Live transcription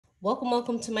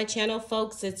Welcome to my channel,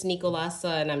 folks. It's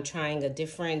Nekolassa, and I'm trying a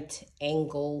different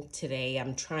angle today.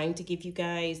 I'm trying to give you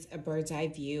guys a bird's eye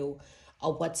view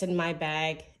of what's in my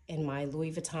bag in my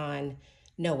Louis Vuitton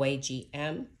Noe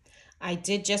GM. I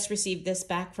did just receive this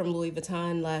back from Louis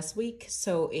Vuitton last week,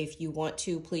 so if you want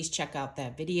to, please check out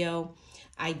that video.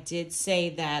 I did say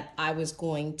that I was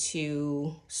going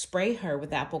to spray her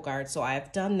with Apple Guard, so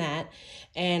I've done that,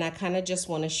 and I kind of just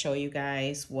want to show you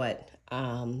guys what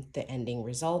the ending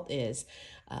result is.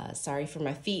 Sorry for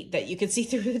my feet that you can see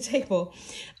through the table.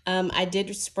 I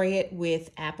did spray it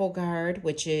with Apple Guard,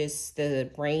 which is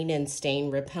the rain and stain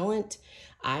repellent.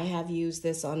 I have used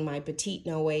this on my Petite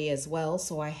Noe as well,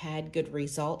 so I had good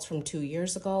results from 2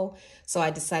 years ago. So I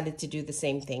decided to do the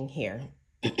same thing here.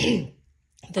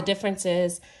 The difference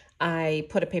is I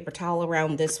put a paper towel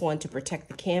around this one to protect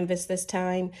the canvas this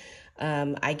time.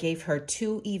 I gave her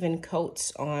 2 even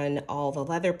coats on all the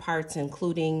leather parts,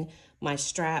 including my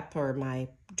strap or my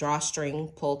drawstring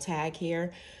pull tag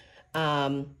here.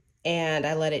 And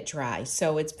I let it dry.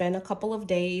 So it's been a couple of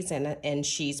days and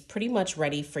she's pretty much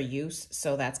ready for use.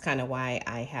 So that's kind of why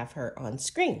I have her on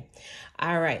screen.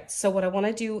 All right, so what I want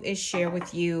to do is share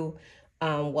with you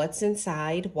what's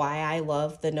inside, why I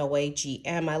love the Noe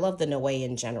GM. I love the Noe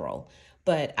in general,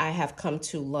 but I have come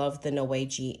to love the Noe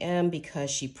GM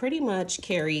because she pretty much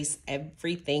carries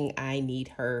everything I need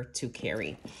her to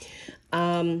carry.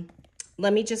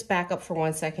 Let me just back up for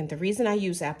 1 second. The reason I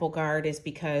use Apple Guard is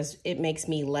because it makes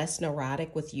me less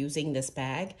neurotic with using this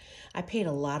bag. I paid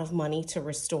a lot of money to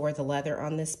restore the leather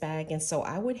on this bag, and so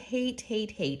I would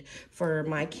hate for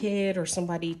my kid or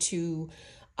somebody to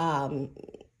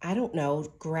I don't know,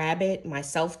 grab it,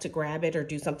 myself to grab it or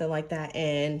do something like that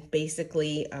and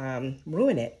basically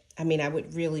ruin it. I mean, I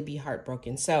would really be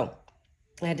heartbroken. So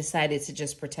I decided to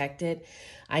just protect it.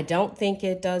 I don't think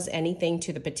it does anything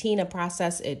to the patina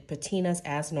process. It patinas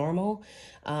as normal.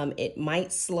 It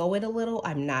might slow it a little.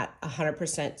 I'm not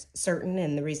 100% certain.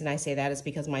 And the reason I say that is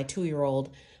because my 2-year-old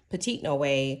Petite Noe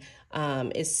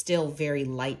is still very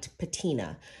light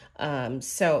patina.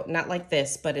 So not like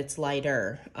this, but it's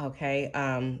lighter. Okay.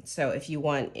 So if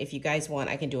you guys want,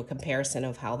 I can do a comparison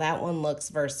of how that one looks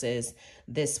versus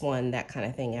this one, that kind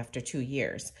of thing after 2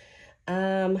 years.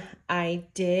 I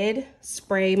did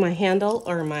spray my handle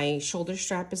or my shoulder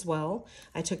strap as well.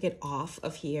 I took it off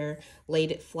of here,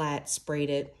 laid it flat, sprayed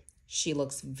it. She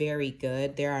looks very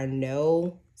good. There are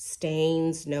no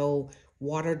stains, no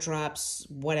water drops,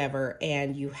 whatever,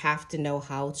 and you have to know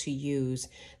how to use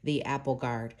the Apple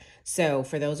Guard. So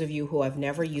for those of you who have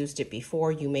never used it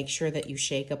before, you make sure that you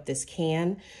shake up this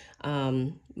can.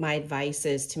 My advice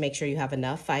is to make sure you have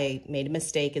enough. I made a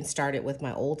mistake and started with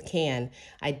my old can.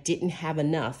 I didn't have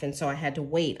enough, and so I had to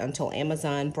wait until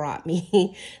Amazon brought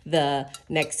me the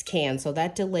next can. So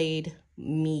that delayed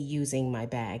me using my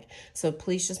bag. So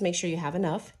please just make sure you have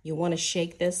enough. You want to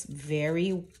shake this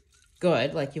very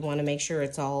good. Like you want to make sure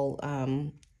it's all,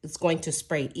 it's going to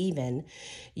spray even.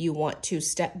 You want to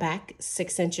step back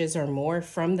 6 inches or more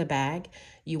from the bag.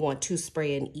 You want to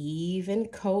spray an even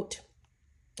coat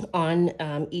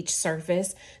on each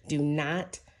surface. Do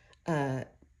not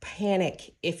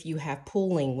panic if you have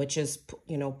pooling, which is,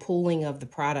 pooling of the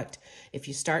product. If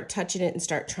you start touching it and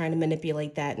start trying to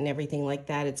manipulate that and everything like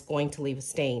that, it's going to leave a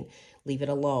stain. Leave it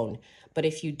alone. But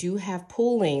if you do have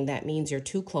pooling, that means you're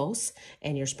too close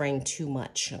and you're spraying too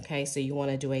much, okay? So you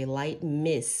want to do a light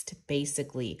mist,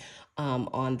 basically,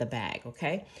 on the bag,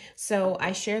 okay? So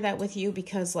I share that with you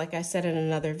because, like I said in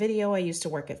another video, I used to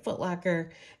work at Foot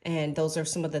Locker, and those are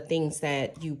some of the things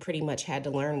that you pretty much had to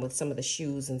learn with some of the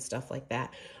shoes and stuff like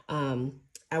that.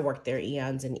 I worked there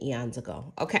eons and eons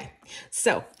ago. Okay,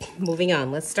 so moving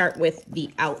on. Let's start with the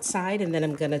outside, and then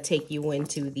I'm going to take you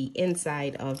into the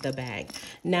inside of the bag.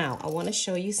 Now, I want to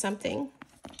show you something.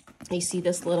 You see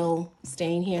this little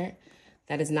stain here?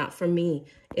 That is not from me.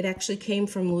 It actually came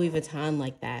from Louis Vuitton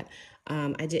like that.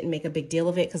 I didn't make a big deal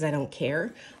of it because I don't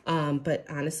care. But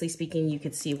honestly speaking, you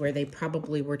could see where they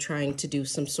probably were trying to do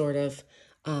some sort of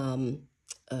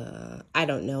I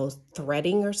don't know,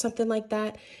 threading or something like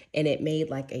that. And it made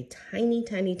like a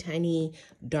tiny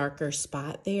darker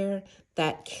spot there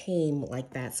that came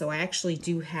like that. So I actually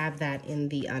do have that in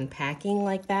the unpacking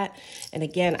like that. And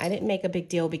again, I didn't make a big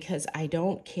deal because I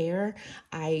don't care.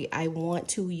 I want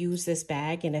to use this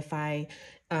bag. And if I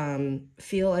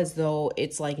feel as though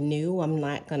it's like new, I'm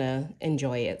not gonna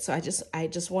enjoy it. So I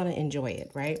just want to enjoy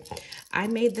it, right? I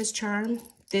made this charm.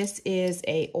 This is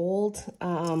a old,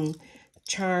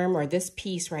 charm, or this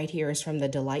piece right here is from the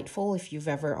Delightful, if you've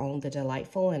ever owned the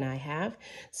Delightful, and I have.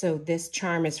 So this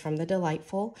charm is from the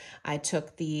Delightful. I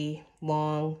took the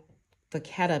long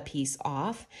vachetta piece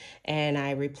off and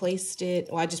I replaced it.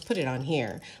 Well, I just put it on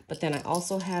here, but then I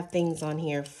also have things on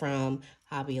here from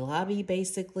Hobby Lobby.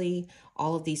 Basically,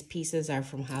 all of these pieces are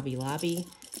from Hobby Lobby,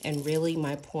 and really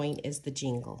my point is the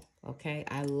jingle. Okay,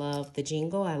 I love the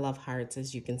jingle. I love hearts,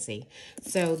 as you can see.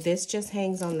 So this just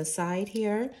hangs on the side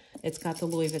here. It's got the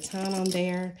Louis Vuitton on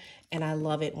there, and I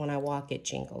love it when I walk, it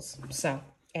jingles. So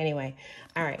anyway,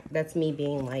 all right, that's me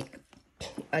being like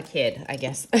a kid, I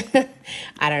guess.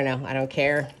 I don't know. I don't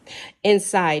care.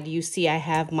 Inside, you see I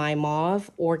have my mauve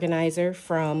organizer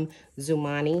from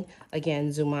Zumani. Again,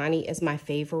 Zumani is my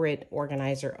favorite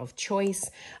organizer of choice.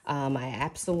 I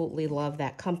absolutely love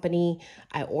that company.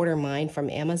 I order mine from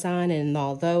Amazon, and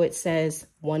although it says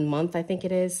 1 month, I think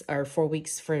it is, or 4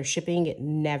 weeks for shipping, it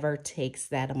never takes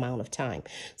that amount of time.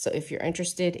 So if you're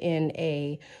interested in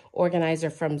a organizer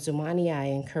from Zumani, I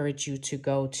encourage you to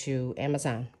go to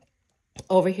Amazon.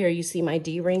 Over here, you see my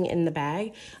D-ring in the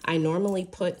bag. I normally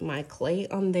put my clay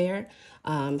on there,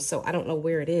 so I don't know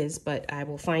where it is, but I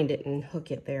will find it and hook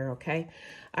it there, okay?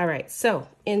 All right, so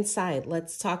inside,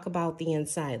 let's talk about the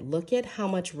inside. Look at how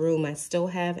much room I still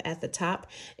have at the top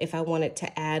if I wanted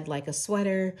to add like a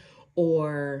sweater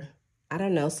or, I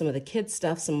don't know, some of the kids'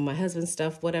 stuff, some of my husband's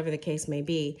stuff, whatever the case may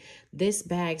be. This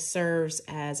bag serves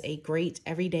as a great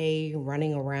everyday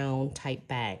running around type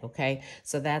bag, okay?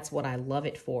 So that's what I love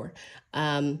it for.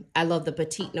 I love the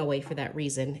Petite Noe for that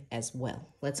reason as well.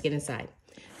 Let's get inside.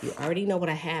 You already know what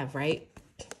I have, right?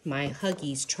 My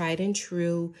Huggies Tried and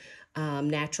True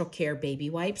Natural Care Baby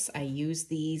Wipes. I use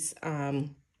these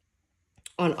on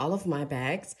all of my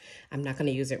bags. I'm not going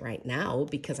to use it right now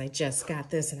because I just got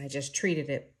this and I just treated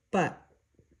it. But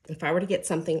if I were to get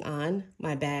something on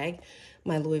my bag,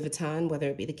 my Louis Vuitton, whether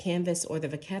it be the canvas or the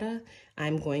vachetta,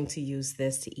 I'm going to use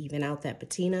this to even out that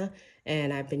patina.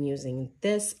 And I've been using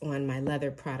this on my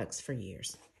leather products for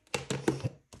years.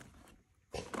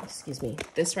 Excuse me.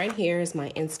 This right here is my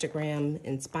Instagram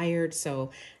inspired.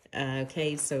 So,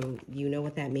 okay, so you know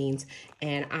what that means.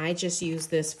 And I just use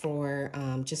this for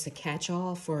just a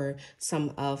catch-all for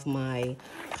some of my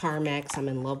Carmex. I'm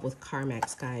in love with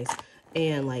Carmex, guys.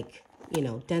 And like, you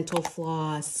know, dental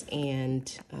floss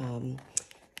and,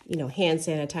 you know, hand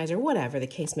sanitizer, whatever the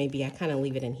case may be. I kind of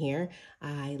leave it in here.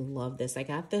 I love this. I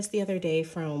got this the other day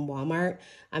from Walmart.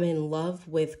 I'm in love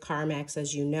with Carmex,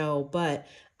 as you know, but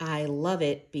I love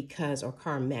it because, or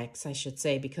Carmex, I should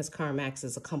say, because Carmex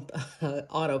is a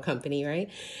auto company, right?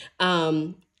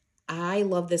 I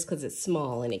love this because it's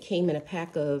small and it came in a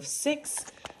pack of 6.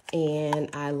 And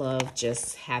I love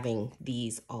just having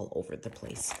these all over the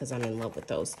place because I'm in love with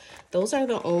those. Those are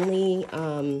the only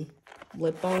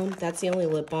lip balm. That's the only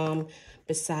lip balm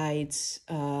besides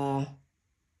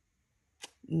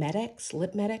Medex,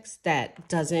 Lip Medex, that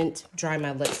doesn't dry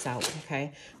my lips out,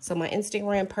 okay? So my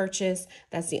Instagram purchase,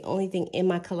 that's the only thing in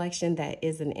my collection that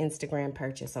is an Instagram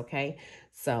purchase, okay?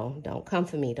 So don't come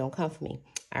for me, don't come for me.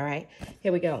 All right,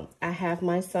 here we go. I have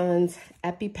my son's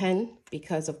EpiPen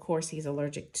because, of course, he's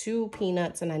allergic to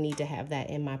peanuts, and I need to have that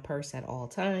in my purse at all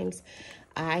times.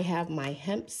 I have my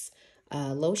Hemp's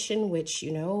lotion, which,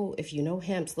 you know, if you know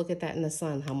Hemp's, look at that in the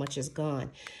sun, how much is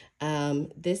gone.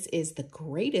 This is the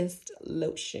greatest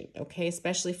lotion, okay,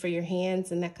 especially for your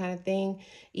hands and that kind of thing.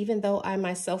 Even though I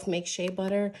myself make shea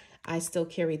butter, I still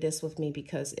carry this with me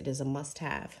because it is a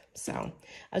must-have. So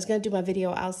I was going to do my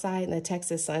video outside, and the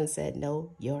Texas sun said,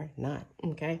 no, you're not,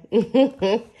 okay?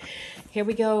 Here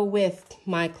we go with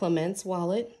my Clements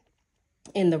wallet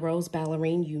in the Rose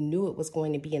Ballerine. You knew it was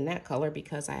going to be in that color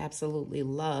because I absolutely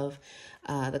love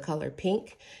the color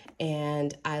pink,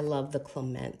 and I love the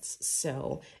Clements.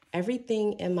 So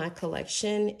everything in my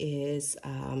collection is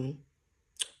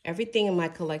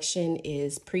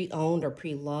pre-owned or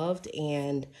pre-loved,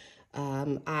 and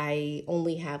I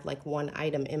only have like one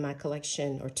item in my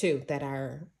collection or two that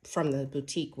are from the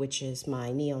boutique, which is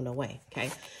my Neo Noe, okay?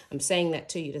 I'm saying that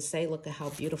to you to say, look at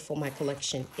how beautiful my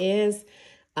collection is.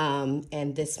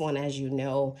 And this one, as you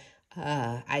know,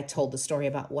 I told the story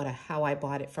about how I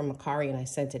bought it from Macari and I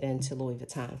sent it into Louis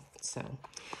Vuitton. So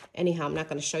anyhow, I'm not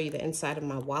going to show you the inside of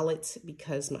my wallet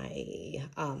because my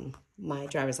my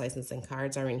driver's license and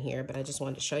cards are in here, but I just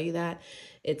wanted to show you that.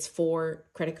 It's 4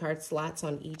 credit card slots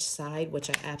on each side, which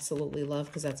I absolutely love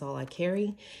because that's all I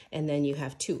carry. And then you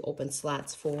have 2 open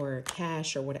slots for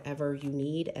cash or whatever you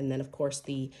need. And then, of course,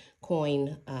 the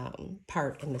coin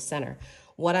part in the center.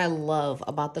 What I love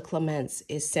about the Clements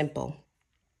is simple.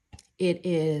 It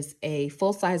is a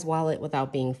full-size wallet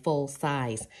without being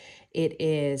full-size. It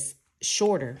is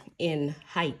shorter in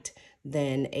height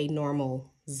than a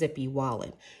normal zippy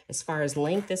wallet. As far as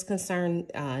length is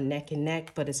concerned, neck and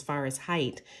neck, but as far as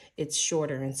height, it's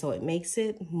shorter. And so it makes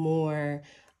it more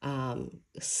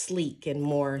sleek and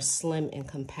more slim and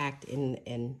compact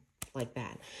and like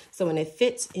that. So, and it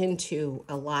fits into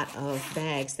a lot of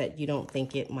bags that you don't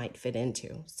think it might fit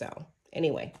into. So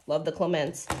anyway, love the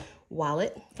Clements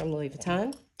wallet from Louis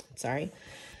Vuitton. Sorry.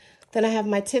 Then I have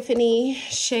my Tiffany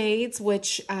shades,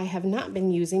 which I have not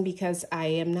been using because I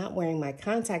am not wearing my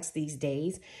contacts these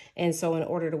days. And so in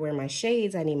order to wear my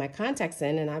shades, I need my contacts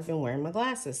in, and I've been wearing my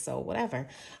glasses, so whatever.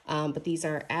 But these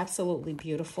are absolutely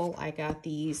beautiful. I got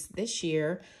these this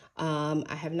year.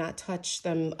 I have not touched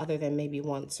them other than maybe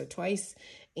once or twice,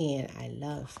 and I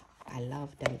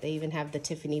love them. They even have the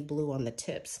Tiffany blue on the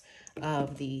tips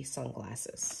of the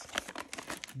sunglasses.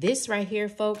 This right here,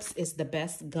 folks, is the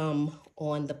best gum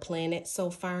on the planet so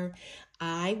far.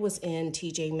 I was in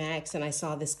TJ Maxx and I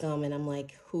saw this gum and I'm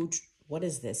like, what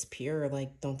is this? Pure?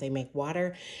 Like, don't they make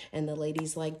water? And the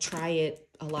lady's like, try it.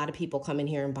 A lot of people come in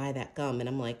here and buy that gum. And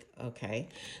I'm like, okay.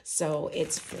 So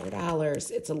it's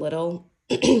 $4. It's a little,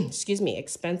 excuse me,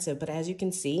 expensive. But as you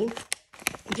can see,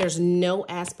 there's no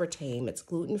aspartame. It's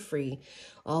gluten-free,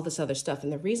 all this other stuff.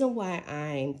 And the reason why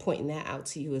I'm pointing that out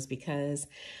to you is because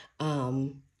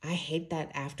I hate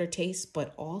that aftertaste,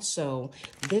 but also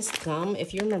this gum,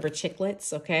 if you remember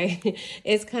Chiclets, okay,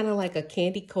 it's kind of like a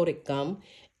candy-coated gum,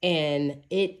 and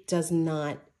it does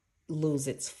not lose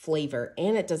its flavor,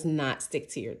 and it does not stick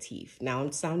to your teeth. Now,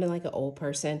 I'm sounding like an old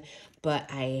person, but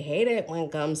I hate it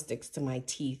when gum sticks to my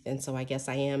teeth, and so I guess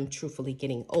I am truthfully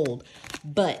getting old.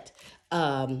 But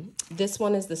this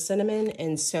one is the cinnamon,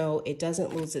 and so it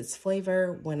doesn't lose its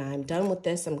flavor. When I'm done with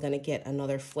this, I'm going to get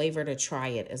another flavor to try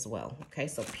it as well. Okay,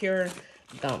 so pure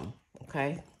gum,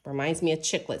 okay? Reminds me of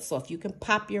Chiclets. So if you can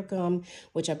pop your gum,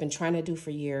 which I've been trying to do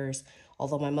for years,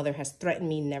 although my mother has threatened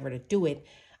me never to do it,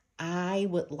 I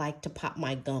would like to pop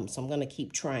my gum, so I'm going to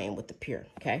keep trying with the pure,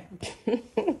 okay?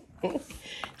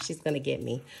 She's going to get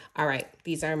me. All right,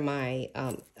 these are my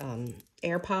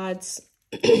AirPods,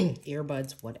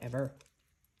 earbuds, whatever.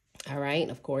 All right,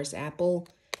 of course, Apple,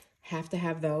 have to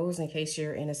have those in case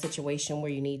you're in a situation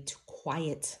where you need to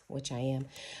quiet, which I am.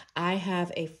 I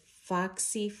have a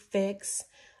Foxy Fix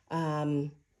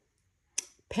pen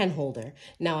holder.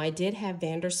 Now, I did have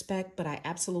Vanderspec, but I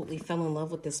absolutely fell in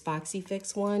love with this Foxy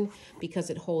Fix one because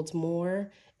it holds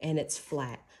more and it's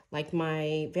flat. Like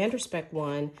my Vanderspec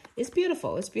one is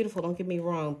beautiful. It's beautiful, don't get me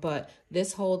wrong, but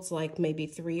this holds like maybe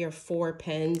 3 or 4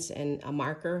 pens and a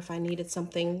marker if I needed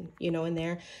something, you know, in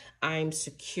there. I'm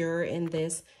secure in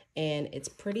this, and it's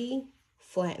pretty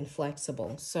flat and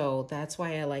flexible. So that's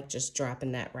why I like just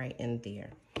dropping that right in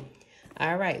there.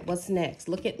 All right, what's next?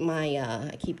 Look at my,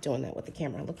 I keep doing that with the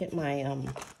camera. Look at my,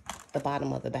 the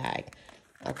bottom of the bag.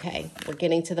 Okay, we're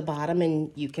getting to the bottom, and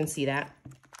you can see that.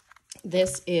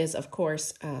 This is, of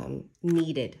course,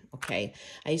 needed, okay?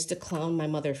 I used to clown my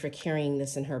mother for carrying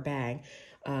this in her bag.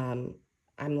 I'm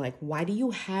like, why do you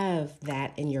have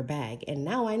that in your bag? And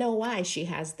now I know why she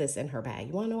has this in her bag.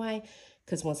 You want to know why?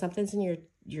 Because when something's in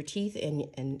your teeth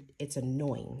and it's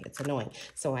annoying. It's annoying.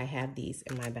 So I have these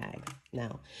in my bag.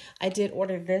 Now, I did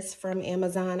order this from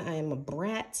Amazon. I am a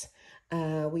brat.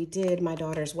 We did my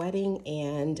daughter's wedding,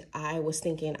 and I was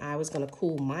thinking I was going to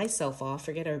cool myself off.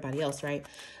 Forget everybody else, right?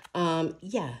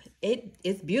 Yeah,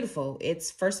 it's beautiful. It's,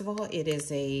 first of all, it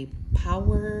has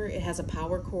a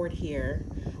power cord here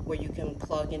where you can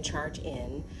plug and charge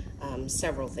in,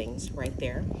 several things right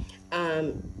there.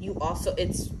 You also,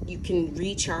 you can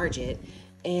recharge it,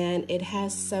 and it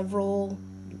has several,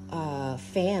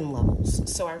 fan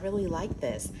levels. So I really like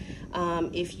this.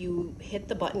 If you hit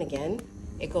the button again,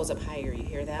 it goes up higher. You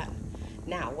hear that?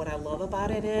 Now, what I love about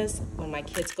it is when my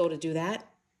kids go to do that,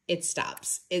 it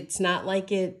stops. It's not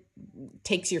like it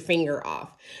takes your finger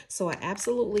off. So I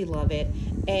absolutely love it.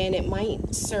 And it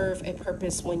might serve a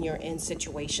purpose when you're in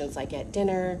situations like at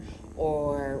dinner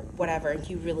or whatever, and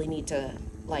you really need to,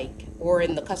 like, or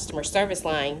in the customer service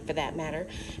line for that matter,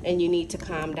 and you need to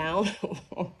calm down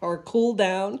or cool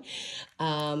down.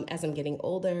 As I'm getting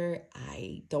older,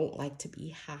 I don't like to be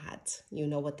hot. You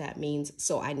know what that means.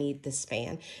 So I need this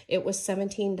fan. It was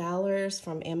 $17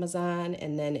 from Amazon,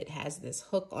 and then it has this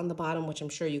hook on the bottom, which I'm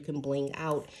sure you can bling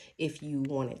out if you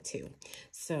wanted to.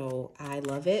 So I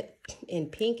love it. In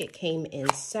pink, it came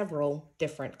in several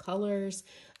different colors.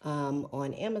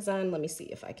 On Amazon, let me see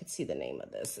if I could see the name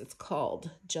of this. It's called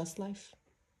Just Life.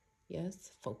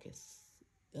 Yes, focus.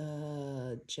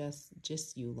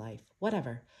 Just You Life.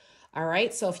 Whatever. All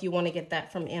right, so if you want to get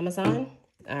that from Amazon,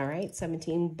 all right,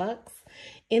 17 bucks.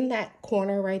 In that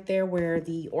corner right there where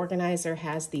the organizer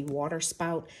has the water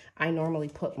spout, I normally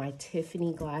put my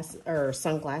Tiffany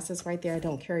sunglasses right there. I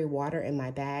don't carry water in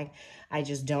my bag. I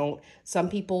just don't. Some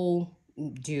people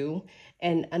do.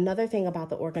 And another thing about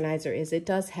the organizer is it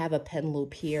does have a pen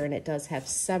loop here, and it does have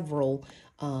several,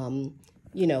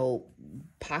 you know,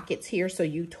 pockets here. So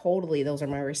you totally, those are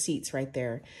my receipts right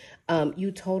there.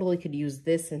 You totally could use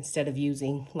this instead of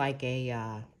using like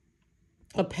a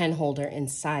pen holder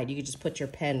inside. You could just put your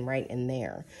pen right in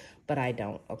there, but I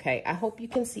don't. Okay, I hope you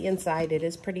can see inside. It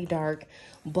is pretty dark,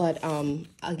 but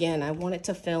again, I wanted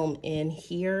to film in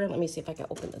here. Let me see if I can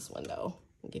open this window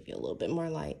and give you a little bit more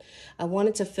light. I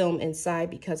wanted to film inside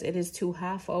because it is too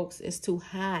hot, folks. It's too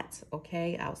hot.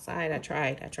 Okay, outside. I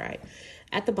tried.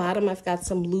 At the bottom, I've got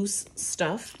some loose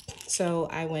stuff. So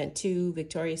I went to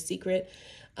Victoria's Secret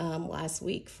last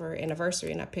week for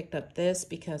anniversary, and I picked up this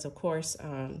because, of course,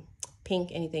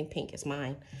 pink, anything pink is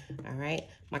mine. All right.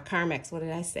 My Carmex, what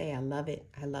did I say? I love it.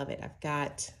 I love it. I've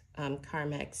got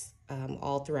Carmex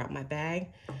all throughout my bag.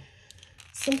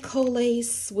 Some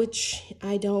Colace, which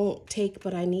I don't take,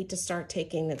 but I need to start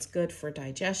taking. That's good for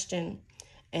digestion.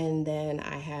 And then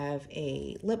I have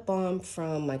a lip balm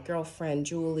from my girlfriend,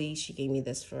 Julie. She gave me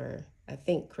this for, I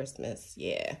think, Christmas.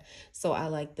 Yeah. So I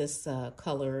like this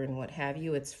color and what have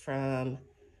you. It's from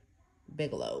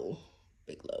Bigelow.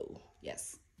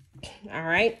 Yes. All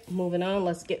right, moving on.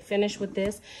 Let's get finished with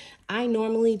this. I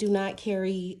normally do not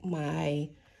carry my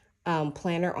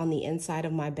planner on the inside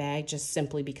of my bag just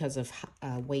simply because of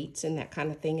weights and that kind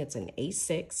of thing. It's an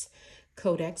A6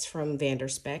 Codex from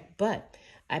Vanderspec, but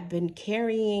I've been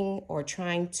carrying or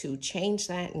trying to change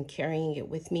that and carrying it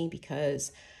with me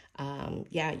because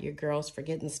yeah, your girl's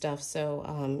forgetting stuff.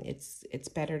 So it's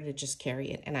better to just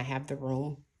carry it, and I have the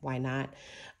room. Why not?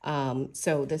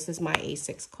 So this is my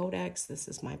A6 Codex. This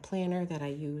is my planner that I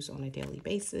use on a daily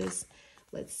basis.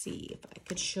 Let's see if I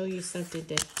could show you something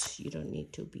that you don't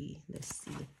need to be. Let's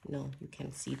see. No, you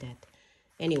can't see that.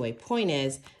 Anyway, point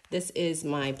is, this is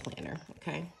my planner.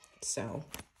 Okay. So,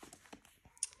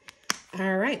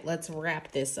 all right, let's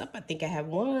wrap this up. I think I have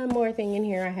one more thing in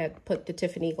here. I had put the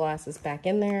Tiffany glasses back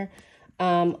in there.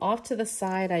 Off to the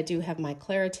side, I do have my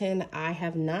Claritin. I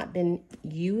have not been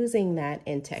using that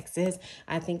in Texas.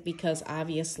 I think because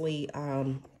obviously,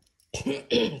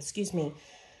 excuse me,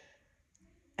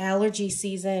 allergy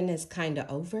season is kind of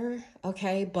over,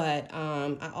 okay? But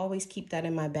I always keep that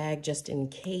in my bag just in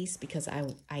case because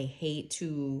I hate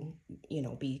to, you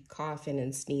know, be coughing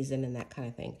and sneezing and that kind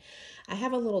of thing. I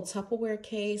have a little Tupperware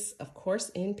case, of course,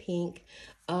 in pink,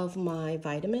 of my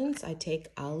vitamins. I take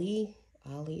Olo.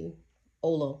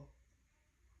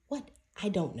 What? I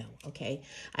don't know. Okay.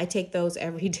 I take those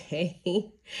every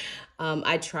day.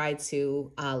 I try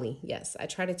to, yes, I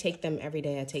try to take them every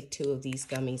day. I take 2 of these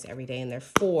gummies every day, and they're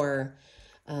for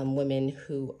women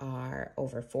who are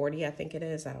over 40, I think it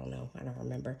is. I don't know. I don't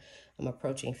remember. I'm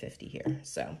approaching 50 here.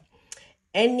 So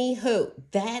anywho,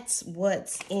 that's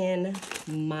what's in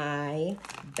my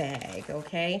bag,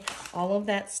 okay? All of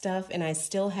that stuff, and I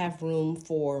still have room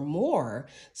for more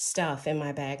stuff in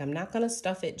my bag. I'm not going to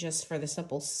stuff it just for the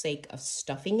simple sake of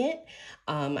stuffing it.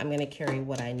 I'm going to carry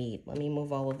what I need. Let me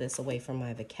move all of this away from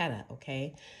my Vachetta,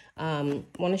 okay? I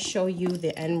want to show you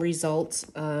the end result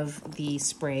of the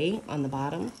spray on the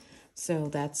bottom. So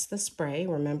that's the spray.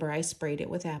 Remember, I sprayed it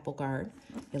with Apple Guard.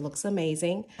 It looks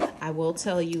amazing. I will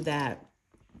tell you that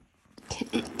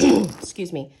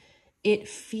excuse me, it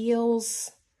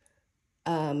feels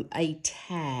a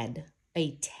tad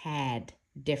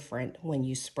different when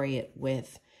you spray it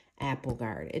with Apple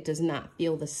Guard. It does not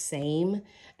feel the same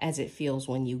as it feels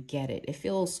when you get it. It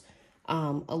feels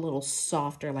a little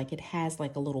softer, like it has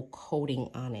like a little coating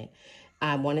on it.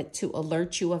 I wanted to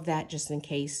alert you of that just in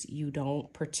case you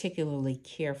don't particularly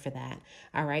care for that.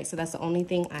 All right, so that's the only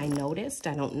thing I noticed.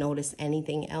 I don't notice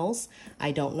anything else.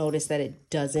 I don't notice that it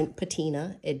doesn't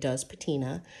patina. It does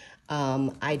patina.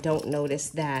 I don't notice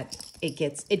that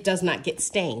it does not get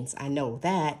stains. I know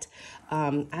that.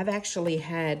 I've actually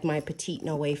had my Petite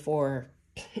Noe for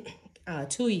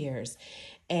 2 years,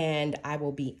 and I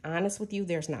will be honest with you,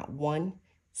 there's not one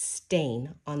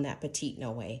stain on that Petite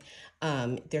Noe.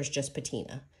 There's just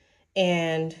patina,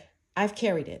 and I've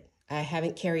carried it. I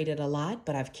haven't carried it a lot,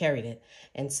 but I've carried it.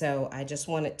 And so I just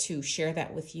wanted to share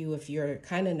that with you. If you're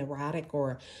kind of neurotic,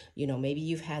 or, you know, maybe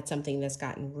you've had something that's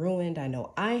gotten ruined. I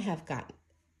know I have gotten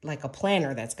like a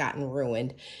planner that's gotten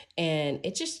ruined, and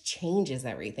it just changes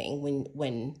everything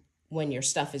when your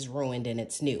stuff is ruined and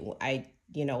it's new.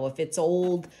 You know, if it's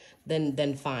old,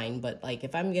 then fine. But like,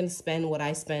 if I'm going to spend what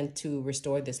I spent to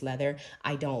restore this leather,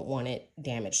 I don't want it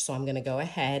damaged. So I'm going to go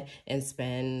ahead and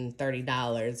spend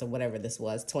 $30 or whatever this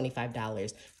was,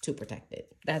 $25 to protect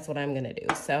it. That's what I'm going to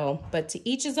do. So, but to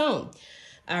each his own.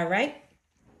 All right.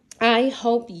 I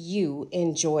hope you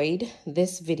enjoyed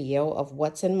this video of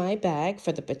what's in my bag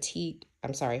for the Petite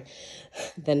I'm sorry,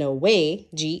 the Noe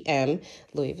GM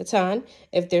Louis Vuitton.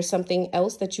 If there's something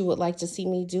else that you would like to see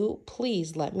me do,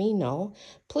 please let me know.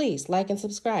 Please like and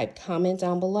subscribe. Comment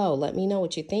down below. Let me know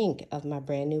what you think of my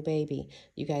brand new baby.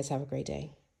 You guys have a great day.